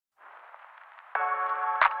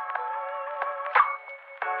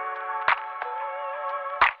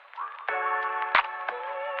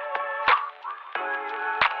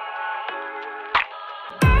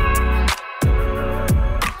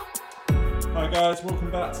Right guys,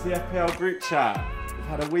 welcome back to the FPL group chat. We've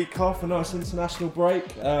had a week off, a nice international break.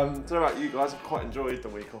 Don't know about you guys, I've quite enjoed the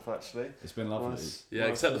week off actually. It's been lovely. Yeah,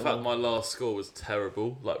 except the fact that my last score was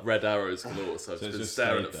terrible, like red arrows galore, so I've been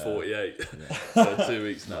staring at 48 for 2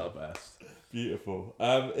 weeks now. Best. Beautiful.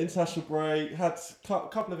 International break, had a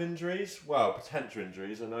couple of injuries, well, potential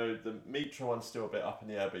injuries. I know the Mitra one's still a bit up in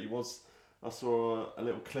the air, but I saw a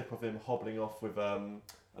little clip of him hobbling off with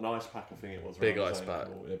an ice pack, I think it was. Big ice pack.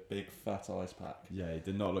 A big fat ice pack. Yeah, he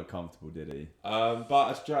did not look comfortable, did he? But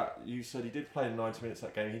as Jack, you said, he did play in 90 minutes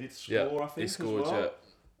that game. He did score, I think, he scored, as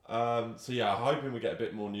well. So yeah, I'm hoping we get a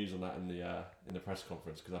bit more news on that in the press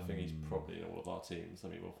conference, because I think he's probably in all of our teams. I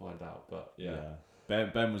mean, we'll find out. But yeah.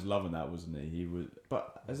 Ben was loving that, wasn't he? He was,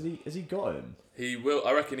 but has he got him? He will.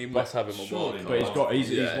 I reckon he must have him on wildcard. But he's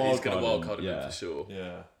going to wildcard him in for sure.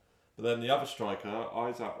 Yeah. But then the other striker,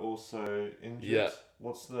 Isaac, also injured. Yeah.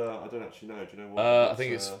 What's I don't actually know. Do you know what? I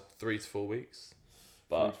think it's 3 to 4 weeks.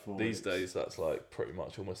 But these days, that's like pretty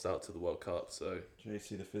much almost out to the World Cup. So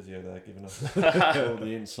JC the physio there giving us all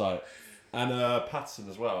the insight. And Patterson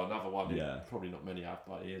as well, another one. Yeah. Probably not many have,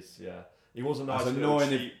 but he is. Yeah. He was a nice. That's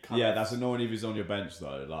annoying. That's annoying if he's on your bench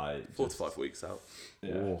though. Like 4 to 5 weeks out.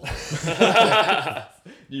 Yeah.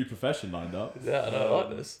 New profession lined up. Yeah, I know. I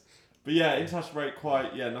like this. But yeah, international break,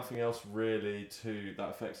 nothing else really that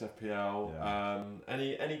affects FPL. Yeah.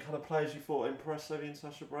 Any kind of players you thought impressed over the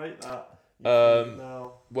international break that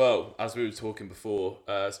now? Well, as we were talking before,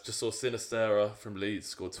 just saw Sinistera from Leeds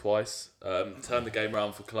scored twice. Turned the game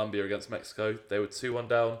around for Colombia against Mexico. They were 2-1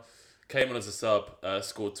 down. Came on as a sub,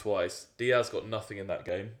 scored twice. Diaz got nothing in that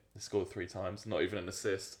game. He scored 3 times, not even an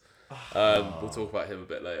assist. We'll talk about him a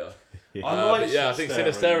bit later. I think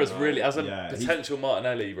Sinistera's really, as a potential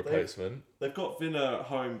Martinelli replacement. They've got Villa at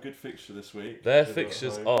home, good fixture this week. Their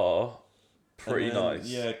fixtures are pretty nice.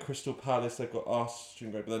 Yeah, Crystal Palace, they've got us,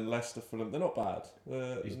 but then Leicester, Fulham, they're not bad.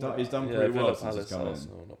 He's done pretty well since he's come in.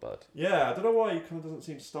 Arsenal, not bad. Yeah, I don't know why he kind of doesn't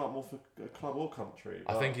seem to start more for club or country.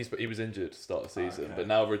 I think he was injured to start the season, but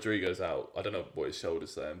now Rodrigo's out. I don't know what his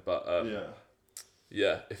shoulder's saying, but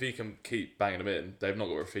yeah, if he can keep banging them in, they've not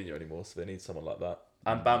got Rafinha anymore, so they need someone like that.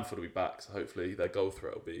 And Bamford will be back, so hopefully their goal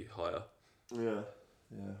threat will be higher. Yeah.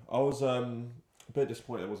 I was a bit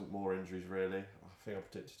disappointed there wasn't more injuries, really. I think I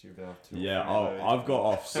predicted you were going to have 2 or 3. Yeah, I've got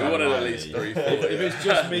off so we wanted early. at least 3, 4. If it's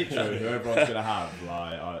just Mitro, who everyone's going to have,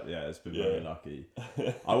 it's been very lucky.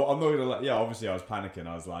 I'm not going to lie, obviously I was panicking.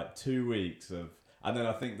 I was like 2 weeks of... And then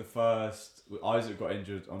I think the first... Isaac got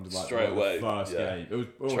injured on straight away. The first game.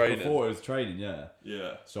 It was training. Before it was training, yeah.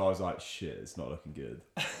 Yeah. So I was like, shit, it's not looking good.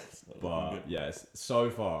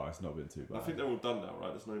 So far it's not been too bad. I think they're all done now,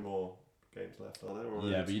 right? There's no more games left, are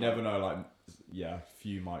there? Yeah, but you never know, a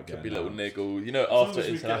few might get... Could be a little niggle. After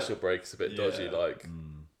international break, it's a bit dodgy,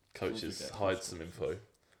 coaches hide some info.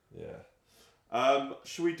 Yeah.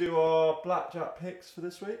 Should we do our Blackjack picks for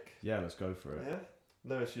this week? Yeah, let's go for it. Yeah.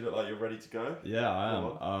 Lewis, you look like you're ready to go. Yeah, I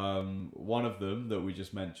am. One of them that we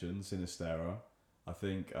just mentioned, Sinistera. I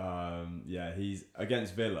think, he's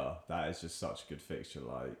against Villa. That is just such a good fixture.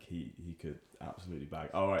 Like he could absolutely bag.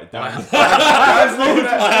 All right, Dan. We'd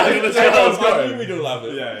all have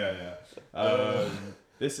it. Yeah.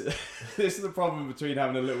 This is the problem between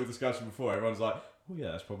having a little discussion before. Everyone's like, oh yeah,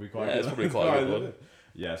 that's probably quite good. It's probably quite a good one.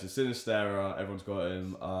 Yeah, so Sinistera, everyone's got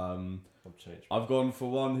him. I've gone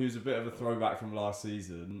for one who's a bit of a throwback from last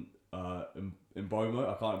season. In Bomo,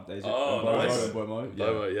 I can't. Is it nice.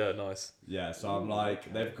 Bomo? Yeah, nice. Yeah, so I'm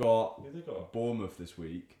like, they've got Bournemouth this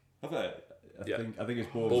week. Have they? I think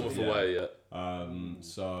it's Bournemouth. Away,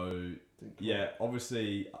 yeah.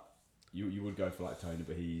 Obviously, you would go for like Tony,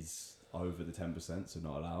 but he's over the 10%, so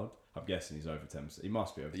not allowed. I'm guessing he's over 10%. He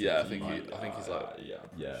must be over 10%. Yeah, I think he's like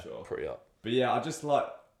sure. pretty up. But yeah, I just like.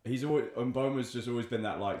 He's always, and Boma's just always been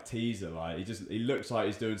that like teaser. Like he looks like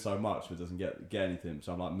he's doing so much but doesn't get anything.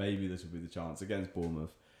 So I'm like, maybe this will be the chance against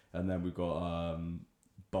Bournemouth. And then we've got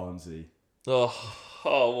Barnsley. Oh,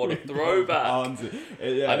 what a throwback! Barnsley.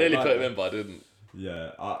 Yeah, I nearly put him in, but I didn't. Yeah,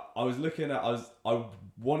 I was looking at. I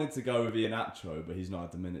wanted to go with Iheanacho, but he's not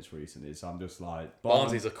had the minutes recently. So I'm just like,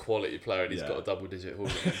 Barnsley's a quality player, and he's got a double-digit haul.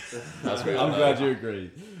 I'm glad you agree.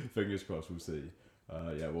 Fingers crossed. We'll see.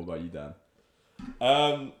 What about you, Dan?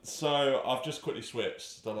 So I've just quickly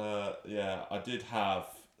switched. I did have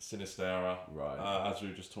Sinistera. Right. As we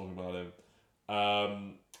were just talking about him.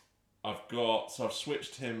 I've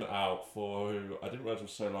switched him out for who I didn't realise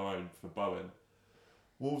was so low owned for Bowen.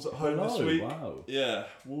 Wolves at home this week. Wow. Yeah,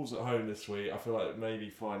 Wolves at home this week. I feel like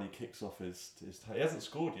maybe finally kicks off his he hasn't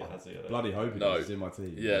scored yet, has he? Bloody hoping he's in my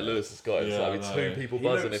team. Yeah, Lewis has got it. It's like 2 people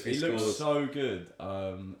buzzing if he scores. He looks so good.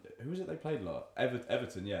 Who was it they played like?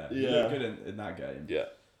 Everton, yeah. He looked good in that game. Yeah.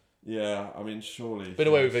 Yeah, I mean, surely. Been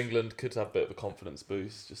away with England, could have a bit of a confidence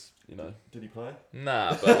boost. Just Did he play?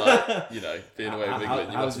 nah, but like being away with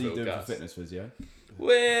England, you how's must he feel doing gas. for fitness physio?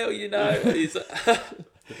 Well, he's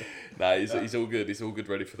nah, he's all good. He's all good,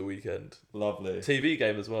 ready for the weekend. Lovely. TV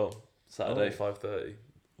game as well. Saturday, 5:30.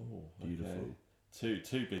 Oh, Beautiful.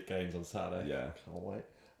 Two big games on Saturday. Yeah. Can't wait.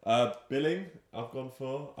 Billing, I've gone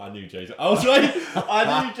for. I knew Jason. I was right.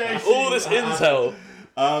 I knew Jason. All this intel.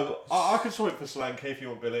 I could swap for Solanke if you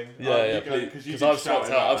want Billing. Yeah, because I've swapped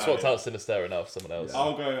out Sinistera now for someone else. Yeah.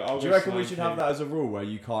 I'll go. Do you reckon we should have that as a rule where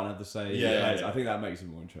you can't have the same? Yeah. I think that makes it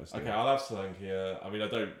more interesting. Okay, I'll have Solanke. I mean, I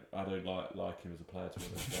don't like him as a player to be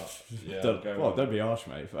honest, but yeah. Don't be harsh,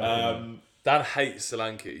 mate. Dan hates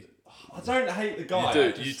Solanke. I don't hate the guy.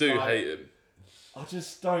 You do hate him. I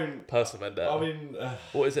just don't. Personal vendetta. I mean,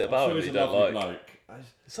 what is it about him he's you a don't lovely like? bloke.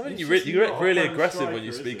 Something He's you just get not a really home aggressive striker, when you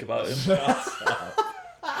is speak he? about him.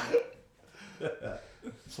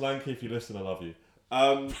 Solanke, if you listen, I love you.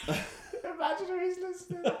 Imagine if he's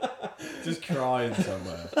listening. Just crying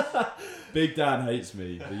somewhere. Big Dan hates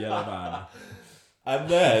me, the yellow man. And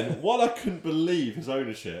then, what I couldn't believe his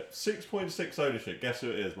ownership, 6.6 ownership. Guess who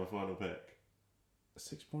it is? My final pick.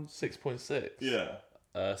 6.6. Yeah,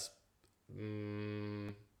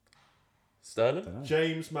 Sterling.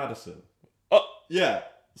 James Maddison. Oh, Yeah.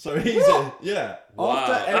 So he's in. Yeah. wow.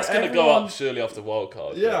 That's going to go up surely after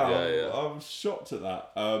wildcard. Yeah. I was shocked at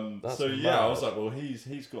that. That's so yeah, mad. I was like, well, he's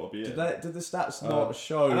got to be in. Did the stats not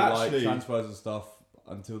show and like actually- transfers and stuff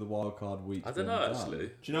until the wildcard week? I don't know actually.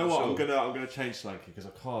 Do you know what? Sure. I'm gonna change Solanke because I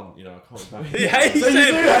can't. I can't. He hates So you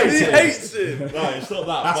do him. hate He him? hates him. No, it's not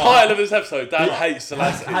that. but Title of this episode: Dan hates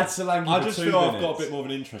Had Solanke. Solanke I for just 2 feel minutes. I've got a bit more of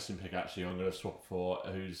an interesting pick actually. I'm going to swap for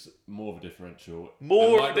who's more of a differential.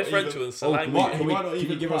 More And of a differential than Oh, Solanke. can might- we, he might not can you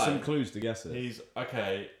even give us play. some clues to guess it? He's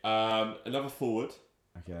okay. Another forward.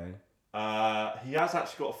 Okay. He has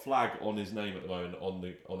actually got a flag on his name at the moment on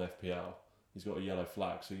FPL. He's got a yellow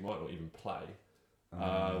flag, so he might not even play.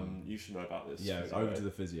 You should know about this. Yeah, over to the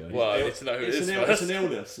physio. Well, I need to know who it is It's first. an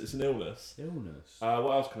illness. It's an illness. Illness. What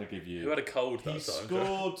else can I give you? Who had a cold that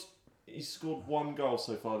time? He's scored 1 goal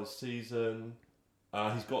so far this season.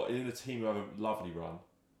 He's got in the team who have a lovely run.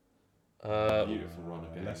 Beautiful run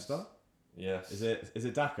of games. Leicester? Yes. Is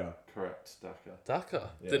it Daka? Correct, Daka. Daka.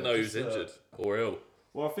 Yeah, Didn't know he was just, injured or ill.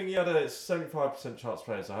 Well, I think he had a 75% chance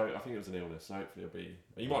playing, so I think it was an illness. So hopefully he'll be.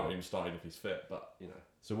 He might not even start if he's fit, but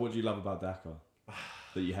So what do you love about Daka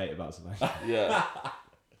that you hate about Solanke? Yeah.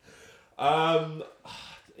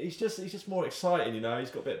 He's just more exciting, He's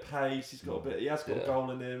got a bit of pace. He's got a bit. He has got a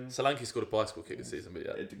goal in him. Solanke scored a bicycle kick this season, but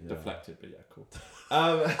yeah. It deflected, but yeah, cool.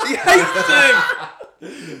 He hates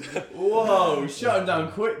him! Whoa, shut him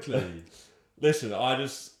down quickly. Listen, I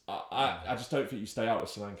just don't think you stay out with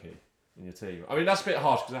Solanke in your team. I mean, that's a bit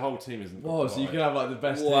harsh because the whole team isn't. Whoa, so you can have like the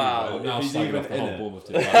best Wow. team. I'm now If he's slagging even off the in whole it. Bournemouth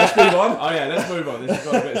team. Right, let's move on. Oh yeah, let's move on. This has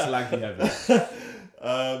got a bit of Solanke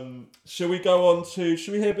heavy. Shall we go on to?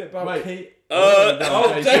 Shall we hear a bit about Wait. Pete? He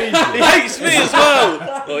hates me as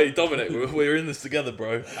well! Oh, hey, Dominic, we're in this together,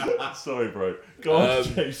 bro. Sorry, bro. Go on,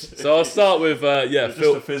 Jason. So I'll start with, You're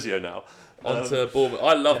Phil. just a physio now. Onto Bournemouth.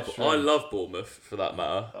 I sure. love Bournemouth for that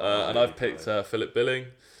matter, and I've picked Philip Billing.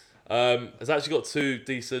 Has actually got 2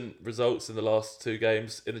 decent results in the last 2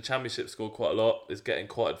 games. In the Championship, scored quite a lot. Is getting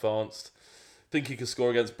quite advanced. Think he could score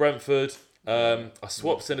against Brentford. I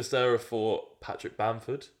swapped Sinistera for Patrick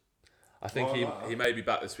Bamford. I think he may be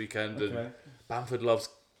back this weekend, and Bamford loves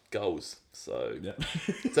goals, so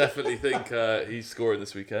definitely think he's scoring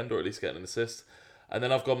this weekend, or at least getting an assist. And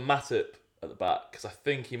then I've got Matip at the back because I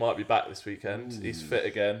think he might be back this weekend. He's fit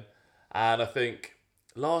again, and I think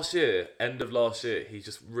end of last year, he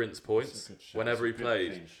just rinsed points whenever he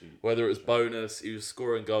played. Whether it was bonus, he was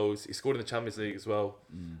scoring goals. He scored in the Champions League as well,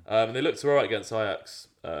 and they looked alright against Ajax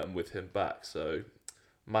with him back. So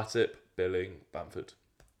Matip, Billing, Bamford.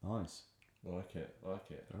 Nice. I like it.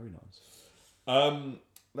 Very nice.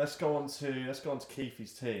 Let's go on to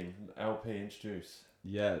Keith's team. LP, introduce.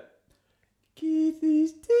 Yeah.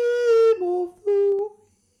 Keithy's team of the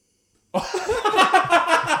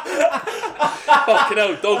Fucking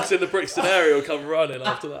hell, dogs in the Brixton area will come running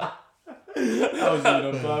after that. That was even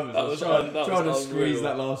on purpose. I was trying to unreal. squeeze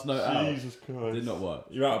that last note out. Jesus Christ. Did not work.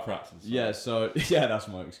 You're out of practice. Yeah, so that's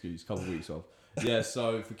my excuse. Couple of weeks off. Yeah,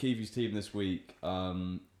 so for Keith's team this week,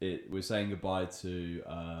 we're saying goodbye to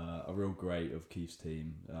a real great of Keith's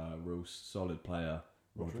team, a real solid player,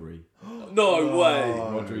 Rodri. No way.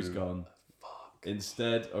 Rodri's gone.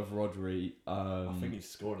 Instead of Rodri, I think he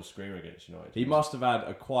scored a screamer against United. he must have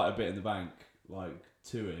had quite a bit in the bank, like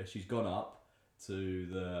 2-ish. He's gone up to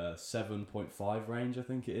the 7.5 range, I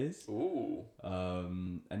think it is. Ooh.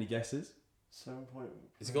 Any guesses? 7 point.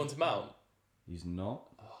 Is he gone to Mount? He's not.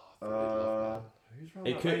 Who's around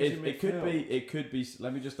It that could. range in It could be. midfield? It could be.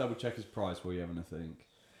 Let me just double check his price while you're having a think.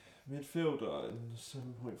 Midfielder in the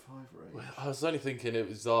 7.5 range. I was only thinking it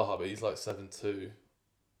was Zaha, but he's like 7'2".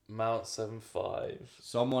 Mount 7'5".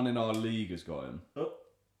 Someone in our league has got him.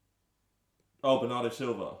 Oh, Bernardo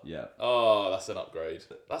Silva. Yeah. Oh, that's an upgrade.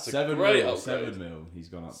 That's a 7 great mil. upgrade. 7 mil. He's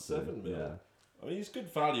gone up. 7 to, mil. Yeah. I mean, he's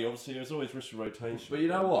good value. Obviously, there's always risk of rotation. But you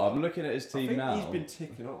know what? I'm looking at his I team think now. he's been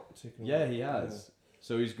ticking up. Yeah, he has.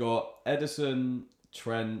 So he's got Edison,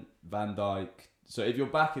 Trent, Van Dijk. So if you're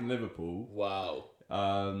back in Liverpool, Wow.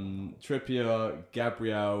 Trippier,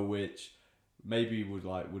 Gabriel, which maybe would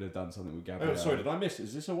have done something with Gabriel. Oh, sorry, did I miss?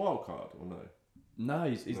 Is this a wild card or no? No,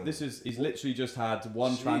 he's No. he's literally just had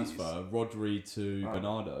one Jeez. transfer, Rodri to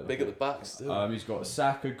Bernardo. Big at the back still. He's got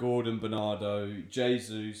Saka, Gordon, Bernardo,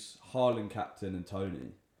 Jesus, Haaland captain, and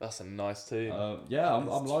Tony. That's a nice team. Yeah,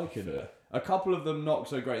 I'm liking it. A couple of them not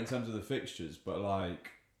so great in terms of the fixtures, but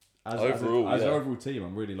like as Overall, an yeah. overall team,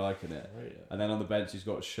 I'm really liking it. Oh, yeah. And then on the bench, he's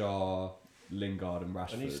got Shaw, Lingard, and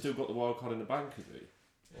Rashford. And he's still got the wild card in the bank, has he?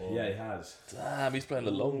 Or- Yeah, he has. Damn, he's playing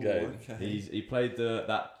the long Ooh, game. okay. He played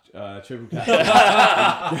that triple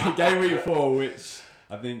cap game week 4, which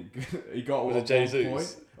I think he got Was one it Jesus?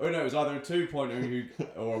 point. Oh no, it was either a 2-pointer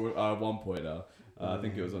or a 1-pointer. I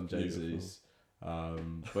think it was on Jesus.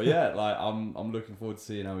 But yeah, like I'm looking forward to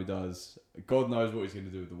seeing how he does. God knows what he's going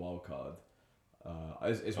to do with the wild card.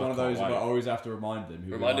 It's one of those where I always have to remind him.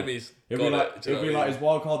 Remind him he's He'll got be like, it. Do you know he'll be what I like, mean? is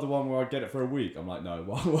wild card the one where I get it for a week? I'm like, no,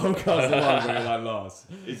 wild card's the one where he like lasts.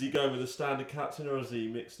 Is he going with a standard captain or has he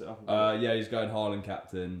mixed it up? Yeah, he's going Haaland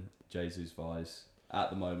captain, Jesus vice at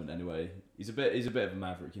the moment. Anyway, he's a bit of a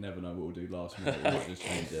maverick. You never know what we'll do last minute. We'll just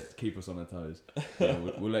change it to keep us on our toes. Yeah,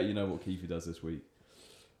 we'll let you know what Keefe does this week.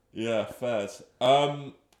 Yeah, fairs.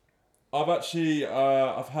 I've actually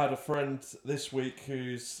I've had a friend this week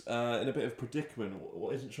who's in a bit of predicament.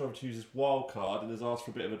 Isn't sure if to use his wild card and has asked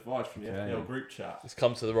for a bit of advice from the FPL group chat. He's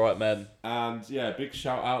come to the right men. And yeah, big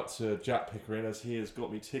shout out to Jack Pickering as he has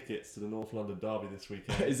got me tickets to the North London Derby this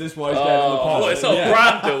weekend. Is this why he's getting on the pod? What, it's not a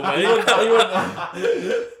brand deal,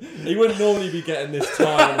 mate. He wouldn't normally be getting this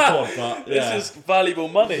time on the pod, but yeah. This is valuable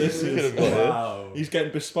money. This You is- could have got it. Wow. He's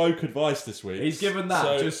getting bespoke advice this week. He's given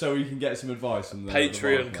that just so he can get some advice from the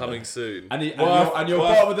Patreon market. coming soon. And, Well, you're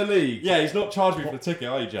well, bottom of the league. Yeah, he's not charged me for the ticket,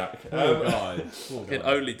 are you, Jack? Poor guy. Poor Fucking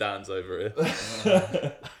guy. only Dan's over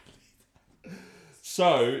here.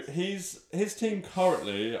 So his team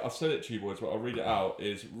currently, I've said it to you boys, but I'll read it out,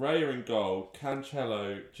 is Raya in goal,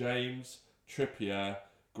 Cancelo, James, Trippier,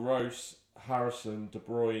 Gross, Harrison, De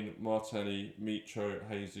Bruyne, Martinelli, Mitro,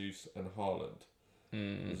 Jesus and Haaland.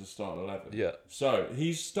 As a starting 11. Yeah. So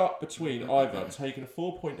he's stuck between either taking a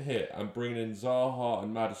 4-point hit and bringing in Zaha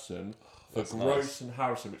and Maddison for That's Gross nice. and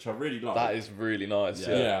Harrison, which I really like. That is really nice.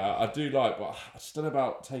 Yeah. Yeah. I do like, but I just don't know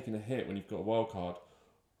about taking a hit when you've got a wild card.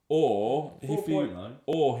 Or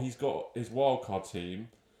he's got his wild card team,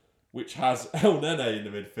 which has El Nene in the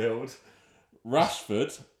midfield,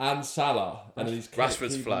 Rashford and Salah, and he's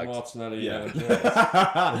Rashford's keeping flagged. Martinelli. Yeah.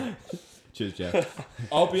 And Cheers, Jeff.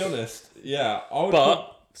 I'll be honest, yeah. I would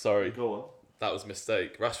But, sorry, go on. that was a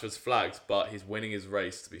mistake. Rashford's flagged, but he's winning his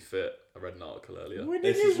race to be fit. I read an article earlier.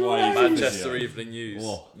 This is why he's Manchester physio. Evening News.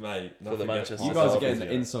 Oh, Mate, For the nothing Manchester gets you past guys our are getting the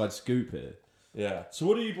physio. inside scoop here. Yeah. So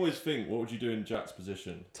what do you boys think? What would you do in Jack's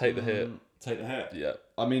position? Take the hit. Take the hit? Yeah.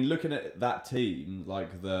 I mean, looking at that team, like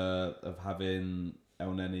of having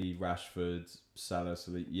El Neni, Rashford, Salah,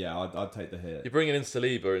 Saliba, yeah, I'd take the hit. You're bringing in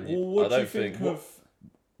Saliba, and Well, what I do you don't think think. of?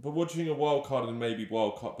 But what do you think of wild card and maybe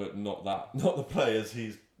wild card, but not the players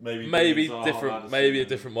he's maybe Maybe doing Zaha, different, Maddison maybe a and-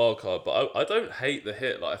 different wild card, but I don't hate the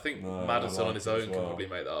hit. Like I think No, Maddison I like on his it as own can well. probably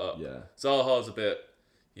make that up. Yeah. Zaha's a bit.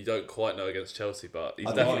 You don't quite know against Chelsea, but he's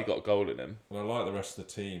I definitely like- got a goal in him. And I like the rest of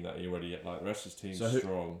the team that he already like. The rest of his team's So who-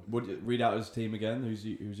 strong. Would you read out his team again? Who's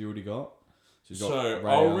he already got? he's got So Raya.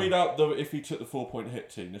 I'll read out if he took the 4-point hit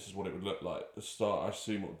team. This is what it would look like. The start, I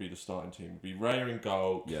assume, what would be the starting team would be Raya in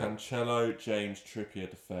goal, Yeah. Cancelo, James, Trippier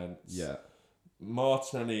defence. Yeah.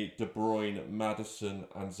 Martinelli, De Bruyne, Maddison,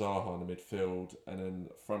 and Zaha in the midfield, and then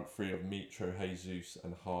front three of Mitro, Jesus,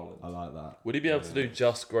 and Haaland. I like that. Would he be able to do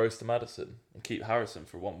just Gross to Madison and keep Harrison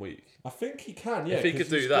for 1 week? I think he can, yeah. If he 'cause could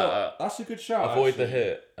do he's that, got- that's a good shout. Avoid the actually.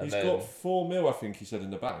 hit, and He's then got 4 mil, I think he said, in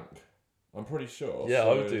the bank. I'm pretty sure. yeah, I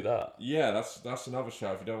So, would do that Yeah, that's another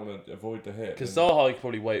shout if you don't want to avoid the hit. because then- Zaha could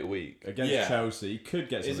probably wait a week, Against Yeah. Chelsea, he could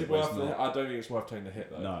get Is something. it but worth it's the not. I don't think it's worth taking the hit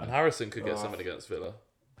though. No. and Harrison could get Oh. something against Villa.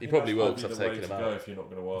 He I think probably that's will might be because I've the way taken him to go out. if you're not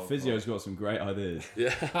going to wild. Physio's got some great ideas.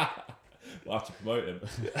 Yeah, We'll have to promote him.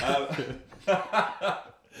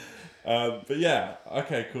 But yeah,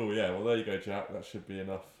 okay, cool. Yeah, well there you go, Jack. That should be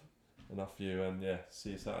enough enough for you, and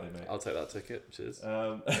see you Saturday, mate. I'll take that ticket. Cheers.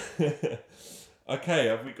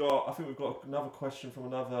 Okay, I think we've got another question from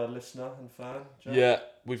another listener and fan. Jack? Yeah,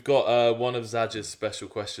 we've got one of Zaj's special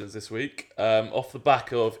questions this week. Off the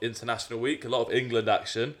back of International Week, a lot of England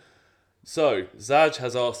action. So, Zaj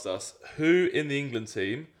has asked us, who in the England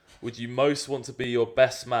team would you most want to be your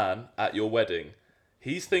best man at your wedding?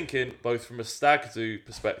 He's thinking both from a stag do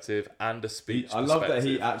perspective and a speech I perspective. love that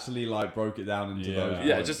he actually broke it down into those.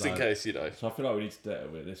 Yeah, points, just in case, you know. So I feel like we need to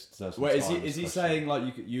date with this. Wait, is he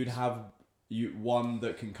saying you'd have one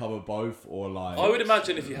that can cover both, or I would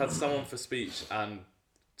imagine if you had someone for speech and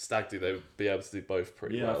stag do, they would be able to do both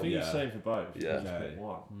pretty well. I think he's saying for both. Yeah. Okay.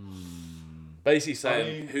 One. Basically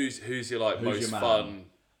saying who's your most your man? fun,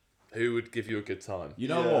 who would give you a good time. You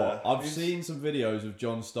know what? I've seen some videos of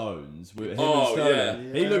John Stones with him Oh, and Sterling.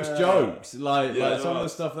 yeah. He looks jokes. Like Yeah, some of the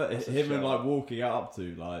stuff that that's a him and shout. walking up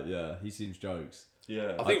to. He seems jokes.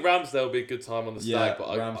 Yeah. I think Ramsdale would be a good time on the stag, but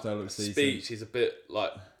Ramsdale looks speech, decent. he's a bit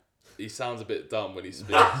he sounds a bit dumb when he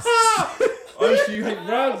speaks. Oh, so you hate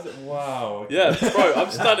Rams? Wow. Okay. Yeah, bro,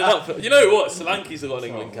 I'm standing up for. You know what? Solanke's got an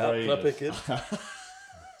England cap. Can I pick him?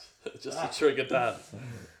 Just to trigger Dan.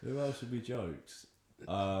 Who else would be jokes? He's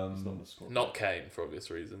not in the squad. Not Kane for obvious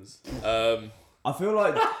reasons. I feel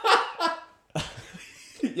like.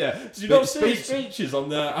 Yeah. Do you not see speeches on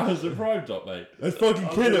the Amazon Prime dot, mate? Let's fucking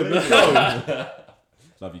kill him. Let's go.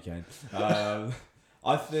 Love you, Kane.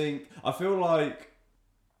 I feel like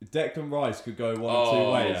Declan Rice could go one or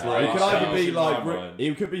two ways. yeah. Like, he could either Sounds be in my mind.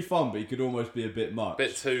 he could be fun, but he could almost be a bit much.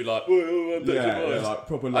 Bit too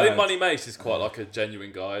proper. I think Money Mace is quite like a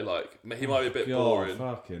genuine guy. Like he might be a bit boring.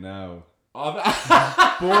 Fucking hell. I'm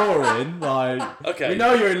Boring. Like, Okay. we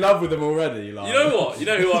know you're in love with him already. Like. You know what? You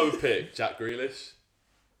know who I would pick? Jack Grealish.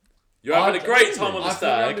 You're having a great time on the I'm having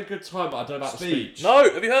stag. a good time, but I don't like the speech.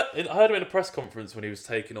 No, have you heard? I heard him in a press conference when he was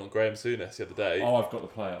taking on Graham Souness the other day. Oh, I've got the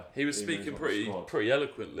player. He was Even speaking if he's not in the squad. pretty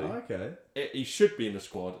eloquently. Oh, okay. He should be in the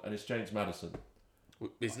squad, and it's James Maddison.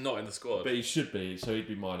 He's not in the squad, But he should be, so he'd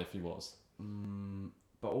be mine if he was.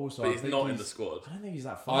 But also, but he's not in the squad. I don't think he's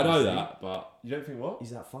that fun. I know is he? that, but you don't think what?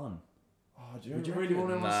 He's that fun. Oh, do Would you reckon? really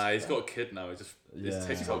want him? Nah, he's got a kid now. His Yeah.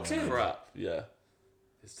 TikTok's He's got a kid? crap. Yeah,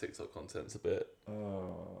 his TikTok content's a bit.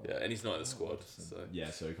 Oh. Yeah, and he's not in the squad. So Yeah,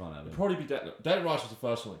 so he can't have It'd him. probably be Declan. Declan Rice was the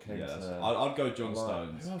first one that came Yeah, to... I'd go John mind.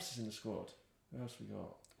 Stones. Who else is in the squad? Who else we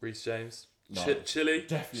got? Reece James, No. Chile,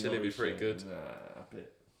 Definitely Chile not would be Reece pretty James. good. Nah, a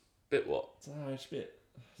bit. Bit what? No, it's a bit...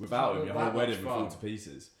 Without him, doesn't your look whole that wedding much would fall fun. to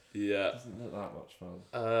pieces. Yeah. Doesn't look that much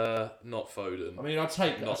fun. Not Foden. I mean, I'd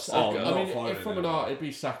take Not that. Saka. I mean, Not if Foden, from an no. art, it'd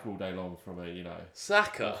be Saka all day long from a,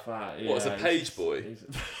 Saka. What, as a page boy?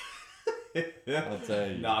 I'll tell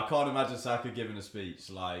you. No, I can't imagine Saka giving a speech.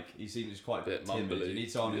 Like, he seems quite Bit timid. mumbly. You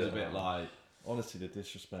need someone who's a Yeah. bit like, Honestly, the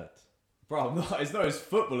disrespect. bro, it's not his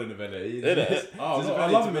footballing ability. Innit? It's Oh, his I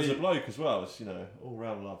ability love to him as be- a bloke as well. It's, all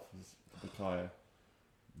round love for Bukayo.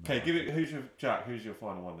 Okay, give it. Who's your Jack? Who's your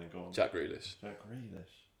final one then? Go on. Jack Grealish. Jack Grealish.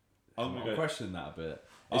 I'm gonna go. questioning that a bit.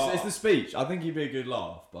 Oh. It's the speech. I think he'd be a good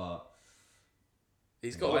laugh, but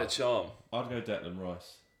He's got a bit of charm. I'd go Declan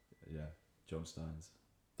Rice. yeah, John Stones.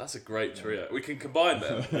 That's a great trio. We can combine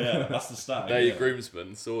them. Yeah, that's the stat. They're yeah. your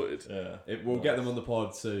groomsmen, sorted. Yeah. We'll get them on the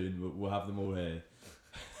pod soon. We'll have them all here.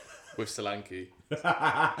 With Solanke.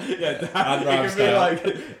 Yeah, And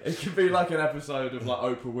it could be like an episode of like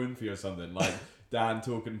Oprah Winfrey or something. Like Dan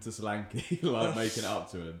talking to Solanke, like making it up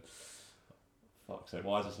to him. Fuck's sake,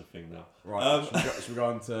 why is this a thing now? Right, should we go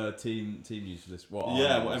on to team news for this? What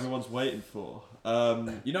everyone's waiting for.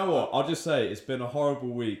 You know what? I'll just say it's been a horrible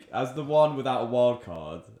week. As the one without a wild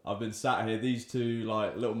card, I've been sat here, these two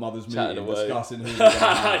like little mothers Chatting meeting, away. discussing who we're gonna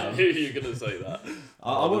I have. knew you were going to say that.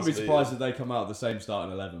 I wouldn't be Mothers surprised if they come out at the same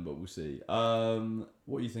starting 11, but we'll see.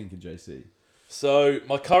 What are you thinking, JC? So,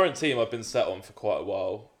 my current team I've been set on for quite a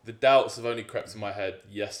while. The doubts have only crept in my head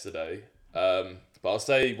yesterday. But I'll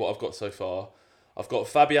say what I've got so far. I've got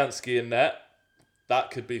Fabianski in net.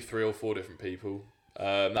 That could be 3 or 4 different people.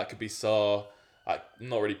 That could be Sarr.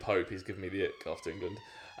 Not really Pope, he's given me the ick after England.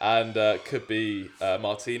 And could be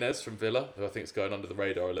Martinez from Villa, who I think is going under the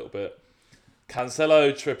radar a little bit.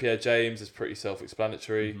 Cancelo, Trippier, James is pretty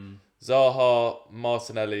self-explanatory. Zaha,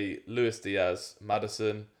 Martinelli, Luis Diaz,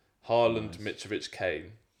 Maddison, Haaland, Mitrovic,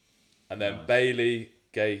 Kane. And then Bailey,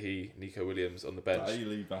 Gahey, Nico Williams on the bench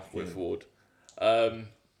Bailey back with in. Ward.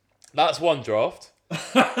 That's one draft.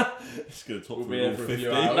 It's going to talk We'll for be all here for a 50.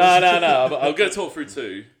 few hours. No. I'm going to talk through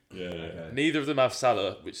 2. Yeah. Okay. Neither of them have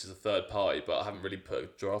Salah, which is a third party, but I haven't really put a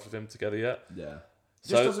draft of him together yet. Yeah.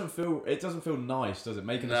 So- It doesn't feel nice, does it?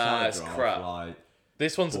 Making a Nah, side it's draft, crap. like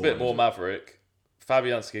This one's a bit more Boring. maverick.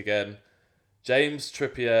 Fabianski again. James,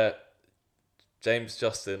 Trippier, James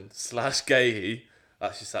Justin / Gahey.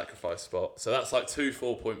 That's your sacrifice spot. So that's like 2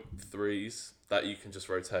 4.3s that you can just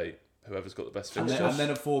rotate. Whoever's got the best And fixture. then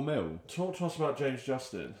a 4 mil. Talk to us about James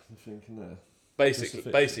Justin. I'm thinking there.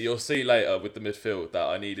 Basically, you'll see later with the midfield that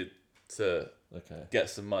I needed to get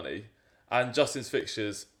some money. And Justin's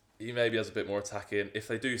fixtures, he maybe has a bit more attacking. If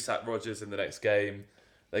they do sack Rodgers in the next game,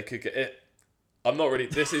 they could get it. I'm not really.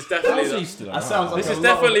 This is definitely. This is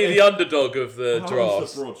definitely the underdog of the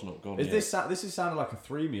draft. Not gone yet? This is sounding like a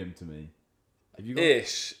 3-mium to me. Have you got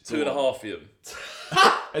Ish 2.5-ium.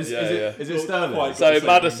 Is it Sterling? So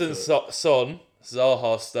Maddison, Son,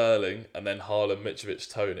 Zaha, Sterling, and then Haaland, Mitrovic,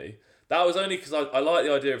 Tony. That was only because I like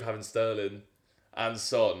the idea of having Sterling and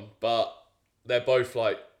Son, but they're both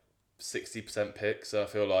like 60% picks, so I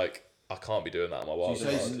feel like I can't be doing that on my wild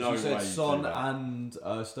card. You said Son and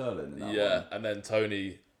Sterling. In that one. And then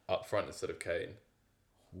Tony up front instead of Kane.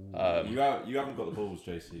 You haven't got the balls,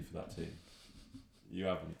 JC, for that team. You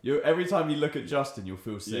haven't. Every time you look at Justin, you'll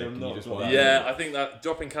feel sick. And you just want I think that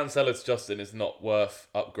dropping Cancelo to Justin is not worth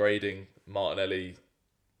upgrading Martinelli.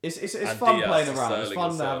 It's fun Diaz playing around. Sterling It's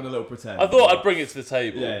fun and having a little pretend. I thought I'd bring it to the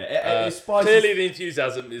table. Yeah, it spices. Clearly the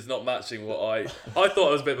enthusiasm is not matching what I thought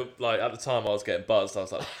I was a bit of at the time I was getting buzzed. I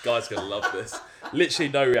was like, guys gonna love this. Literally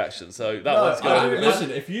no reaction. So one's going. Listen,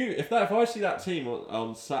 if I see that team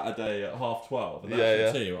on Saturday at 12:30, and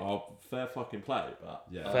that's the team, I'll fair fucking play. But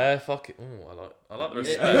fair fucking. I like the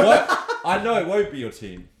respect. I know it won't be your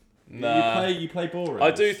team. Nah. You play boring. I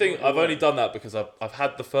do think I've only done that because I've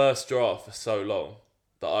had the first draft for so long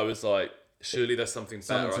that I was like, surely there's something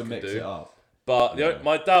better I can mix do. It up. But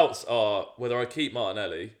my doubts are whether I keep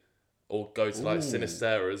Martinelli or go to like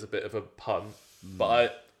Sinistera as a bit of a punt.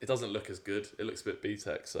 But it doesn't look as good. It looks a bit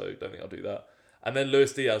B-Tech, so don't think I'll do that. And then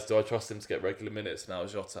Luis Diaz, do I trust him to get regular minutes? Now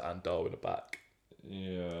Jota and Darwin are back.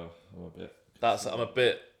 Yeah, I'm a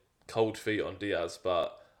bit cold feet on Diaz,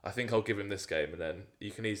 but I think I'll give him this game, and then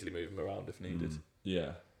you can easily move him around if needed.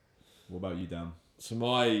 Yeah. What about you, Dan? So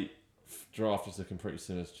my draft is looking pretty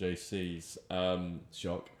similar to JC's.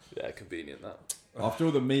 Shock. Yeah, convenient that. After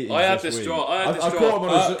all the meetings, I had this draft.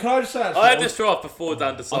 Can I just say? I had this draft before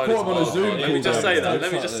Dan decided. I caught him on a Zoom. Let me just say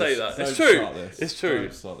that. It's true. It's true.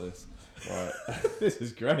 Don't start this. Right. This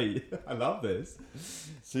is great. I love this.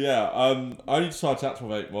 So yeah, I only decided to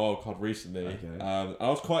activate wildcard recently. Okay. I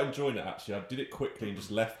was quite enjoying it actually. I did it quickly and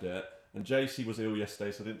just left it. And JC was ill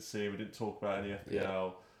yesterday, so I didn't see him. We didn't talk about any FPL. Yeah.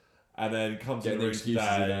 And then comes in the room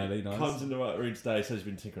today. Comes in the room today, says he's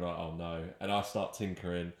been tinkering. Like, oh no! And I start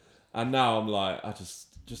tinkering, and now I'm like, I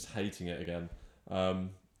just hating it again.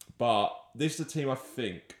 But this is the team I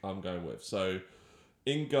think I'm going with. So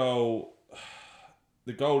in goal,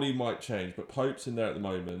 the goalie might change, but Pope's in there at the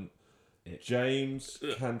moment. James,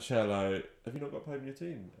 Cancelo. Have you not got Pope in your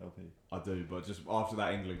team, LP? I do, but just after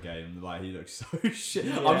that England game, like he looks so shit.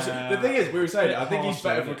 Yeah. The thing is, we were saying it. I think he's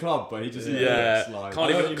better for club, but he just looks like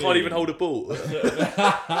can't even hold a ball. But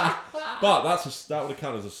that would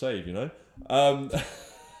count as a save, you know.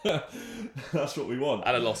 That's what we want.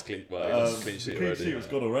 And a lost clean sheet the already. Clean sheet was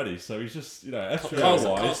gone already, so he's just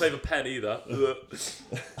can't save a pen either.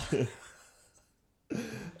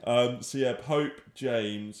 So yeah, Pope,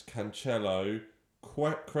 James, Cancelo,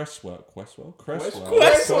 Cresswell.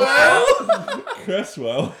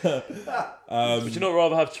 Would you not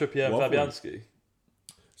rather have Trippier and Fabianski?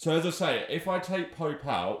 So as I say, if I take Pope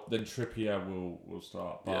out, then Trippier will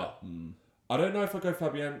start. But I don't know if I go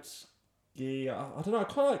Fabianski. I don't know. I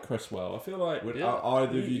quite like Cresswell. I feel like are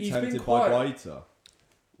either of you tempted by Guaita?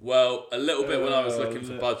 Well, a little bit when I was looking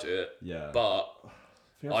for budget. Yeah, but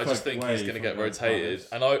I just think he's going to get rotated,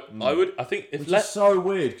 and I think if it's so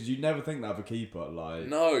weird because you never think that of a keeper. Like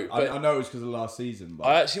no, but I know it's because of last season, but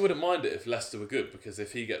I actually wouldn't mind it if Leicester were good because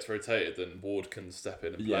if he gets rotated, then Ward can step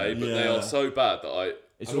in and play. But they are so bad that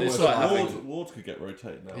it's like Ward could get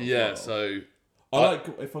rotated now. Yeah, well. So I like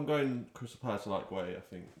if I'm going Crystal Palace, I like Way. I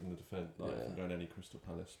think in the defence, if I'm going any Crystal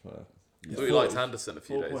Palace player. I thought you liked Anderson a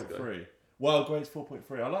few days ago. 4.3. Well, Gray's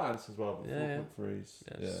 4.3. I like Anderson as well, but 4.3s.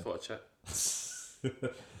 Yeah, just thought I'd check.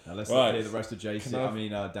 Now let's hear the rest of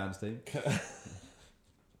Dan's team.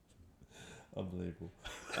 Unbelievable.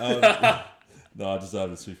 No, I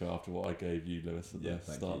deserve to fair after what I gave you, Lewis, at the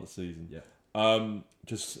start of the season. Yeah.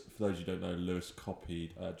 Just for those you don't know, Lewis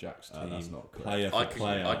copied Jack's team. That's not correct. Player for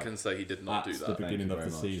player. I can say he did not do that. At the beginning of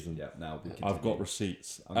the season. Yeah, now I've got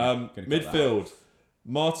receipts. Midfield,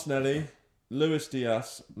 Martinelli, Luis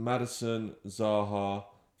Diaz, Maddison, Zaha,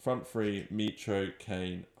 front three, Mitro,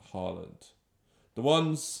 Kane, Haaland. The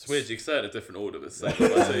ones... It's weird, you say it in a different order, but same as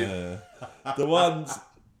my team. The ones...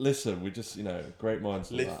 Listen, we just, great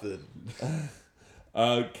minds. Listen.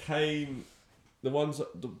 Kane,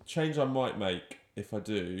 the change I might make if I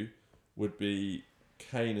do would be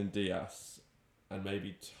Kane and Diaz, and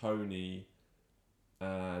maybe Tony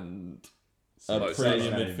and a Mo premium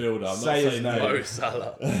Salah. midfielder. I'm not Say his saying name. Mo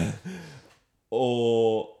Salah.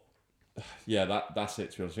 or that's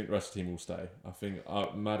it. To be honest, I think the rest of the team will stay. I think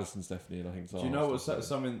Maddison's definitely, and I think. Do you know what's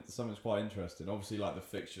something's quite interesting? Obviously, like the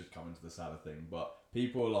fixtures coming to the Salah thing, but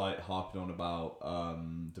people are like harping on about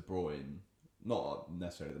De Bruyne. Not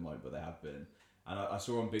necessarily at the moment, but they have been. And I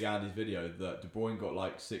saw on Big Andy's video that De Bruyne got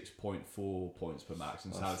like 6.4 points per match,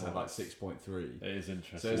 and Salah's had like 6.3. It is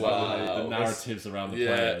interesting. So it's like wow. the narratives around the Yeah,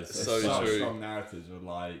 players. it's are so true. Strong narratives of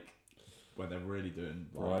like when they're really doing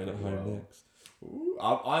Brian at home well. next. Ooh,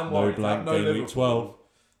 I'm No worried. blank No game week Liverpool. 12.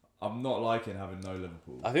 I'm not liking having no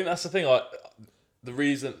Liverpool. I think that's the thing. The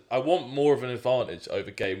reason I want more of an advantage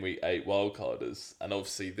over game week 8 wildcarders, and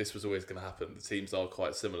obviously this was always going to happen. The teams are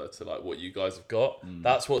quite similar to like what you guys have got.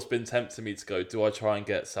 That's what's been tempting me to go. Do I try and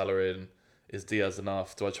get Salah in? Is Diaz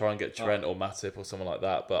enough? Do I try and get Trent or Matip or someone like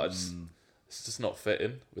that? But it's just not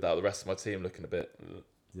fitting without the rest of my team looking a bit.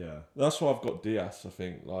 Yeah. That's why I've got Diaz. I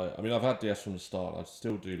think. I've had Diaz from the start. I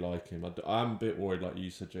still do like him. I'm a bit worried, like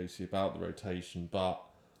you said, JC, about the rotation, but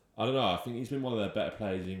I don't know. I think he's been one of their better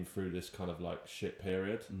players even through this kind of like shit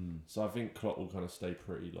period. So I think Klopp will kind of stay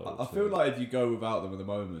pretty low. I feel like if you go without them at the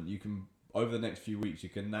moment, you can over the next few weeks you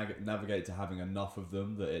can navigate to having enough of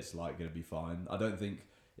them that it's like going to be fine. I don't think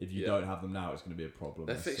if you don't have them now, it's going to be a problem.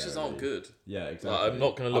 Their fixtures aren't good. Yeah, exactly. Like, I'm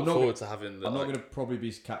not going to look forward to having. I'm not going to probably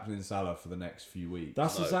be captaining Salah for the next few weeks.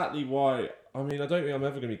 That's exactly why. I mean, I don't think I'm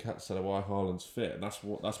ever going to be captain Salah why Haaland's fit, and that's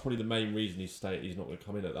probably the main reason he's not going to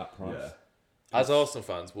come in at that price. Yeah. As Arsenal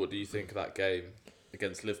fans, what do you think of that game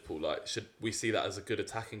against Liverpool? Like, should we see that as a good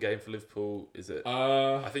attacking game for Liverpool? Is it?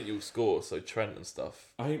 I think you'll score. So Trent and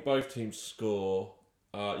stuff. I think both teams score.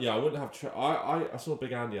 I wouldn't have Trent. I saw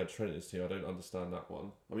Big Andy had Trent in his team. I don't understand that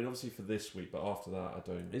one. I mean, obviously for this week, but after that, I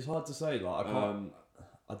don't. It's hard to say. Like,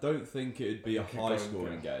 I don't think it would be a high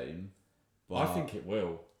scoring game. But I think it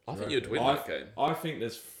will. I think you'd win that game. I think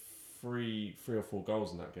there's three or four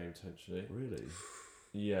goals in that game potentially. Really?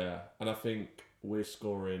 Yeah, and I think we're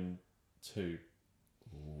scoring 2.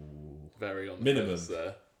 Very on the Minimum. fence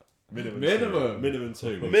there. Minimum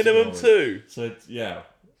 2. Minimum 2. So yeah.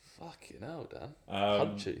 Fucking hell, Dan.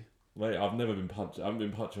 Punchy. Mate, I've never been punched. I haven't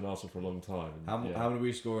been punching Arsenal for a long time. How many are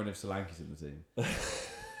we scoring if Solanke's in the team?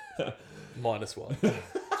 -1.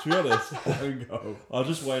 To be honest, One goal. I'll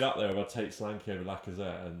just wait up there if I take Solanke over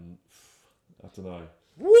Lacazette, and I don't know.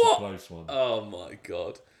 What? It's a close one. Oh my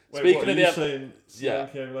god. Wait, Speaking what, of are you the saying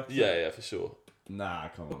Solanke over Lacazette? yeah, for sure. Nah,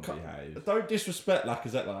 come on, behave. Don't disrespect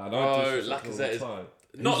Lacazette like that. Lacazette is time.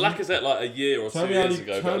 not Lacazette like a year or 2 Tell me years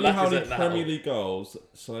ago, tell but me how many Lacazette now. Premier League goals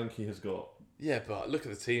Solanke has got. Yeah, but look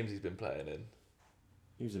at the teams he's been playing in.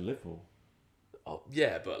 He was in Liverpool. Oh,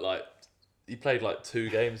 yeah, but like he played like 2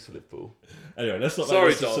 games for Liverpool. Anyway, let's not Sorry,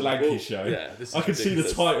 make this a Don. Solanke Well, show. yeah, this is I can see the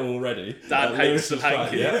ridiculous. title already. Dan hates Lewis is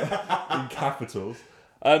right, Solanke. yeah, in capitals.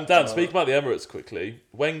 Dan, speak about the Emirates quickly.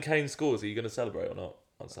 When Kane scores, are you going to celebrate or not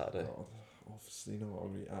on Saturday? Oh, obviously not.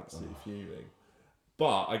 I'm going to be absolutely fuming.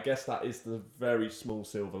 But I guess that is the very small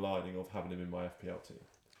silver lining of having him in my FPL team.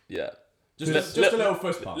 Yeah. Just a little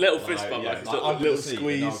fist pump. Little fist bump, like a under little the seat,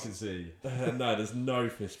 squeeze. no one can see. No, there's no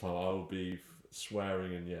fist pump. I will be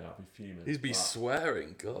swearing and I'll be fuming. He'd be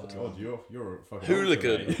swearing, God. God, you're a fucking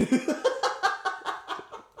Hooligan.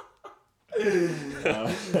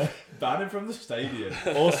 Ban him from the stadium.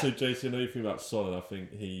 Also, JC, another thing about Son, I think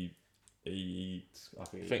I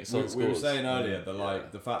think Son We were scores. saying earlier that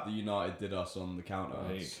like the fact that United did us on the counter, I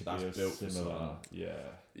think it could that's be a built for similar. Son.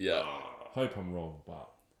 Yeah. Hope I'm wrong, but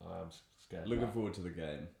I'm scared. Looking forward to the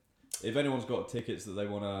game. If anyone's got tickets that they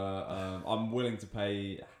want to, I'm willing to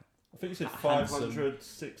pay I think you said handsome- 500,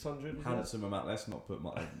 600. was it? handsome amount. Let's not put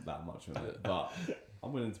that much on it, but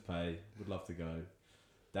I'm willing to pay. Would love to go.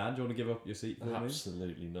 Dan, do you want to give up your seat for me?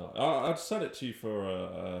 Absolutely not. I'd sell it to you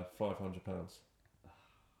for £500.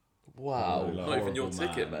 Wow. Horrible Not even your man.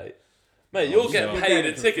 ticket, mate. Mate, you're Obviously, getting I'm paid in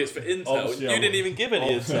getting tickets for Intel. Obviously, You I didn't wouldn't- even give any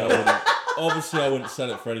Obviously, Intel. I wouldn't sell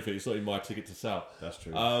it for anything. It's not even my ticket to sell. That's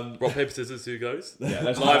true. Rock, paper, scissors, who goes? yeah,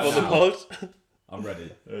 let's Live on the pod. I'm ready.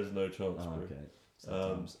 There's no chance. Oh, bro. okay.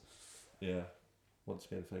 Sometimes. Yeah. Once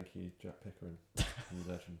again, thank you, Jack Pickering. You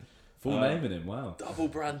legend. Full name in him. Wow. Double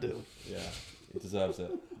branding. Yeah, he deserves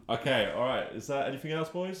it. Okay, all right. Is there anything else,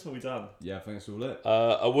 boys? Are we done? Yeah, I think that's all it.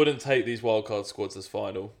 I wouldn't take these wildcard squads as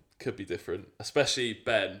final. Could be different. Especially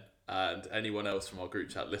Ben and anyone else from our group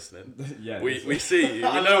chat listening. Yeah, We see you.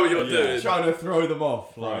 We know what you're doing. Trying to throw them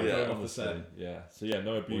off, like Yeah, off the Honestly, set. yeah. So yeah,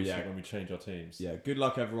 no abuse Well, yeah. when we change our teams. Yeah, good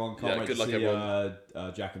luck everyone. Can't Yeah, wait good to luck, see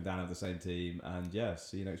everyone. Jack and Dan have the same team, and yeah,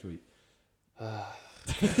 see you next week.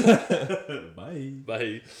 Bye.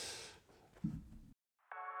 Bye.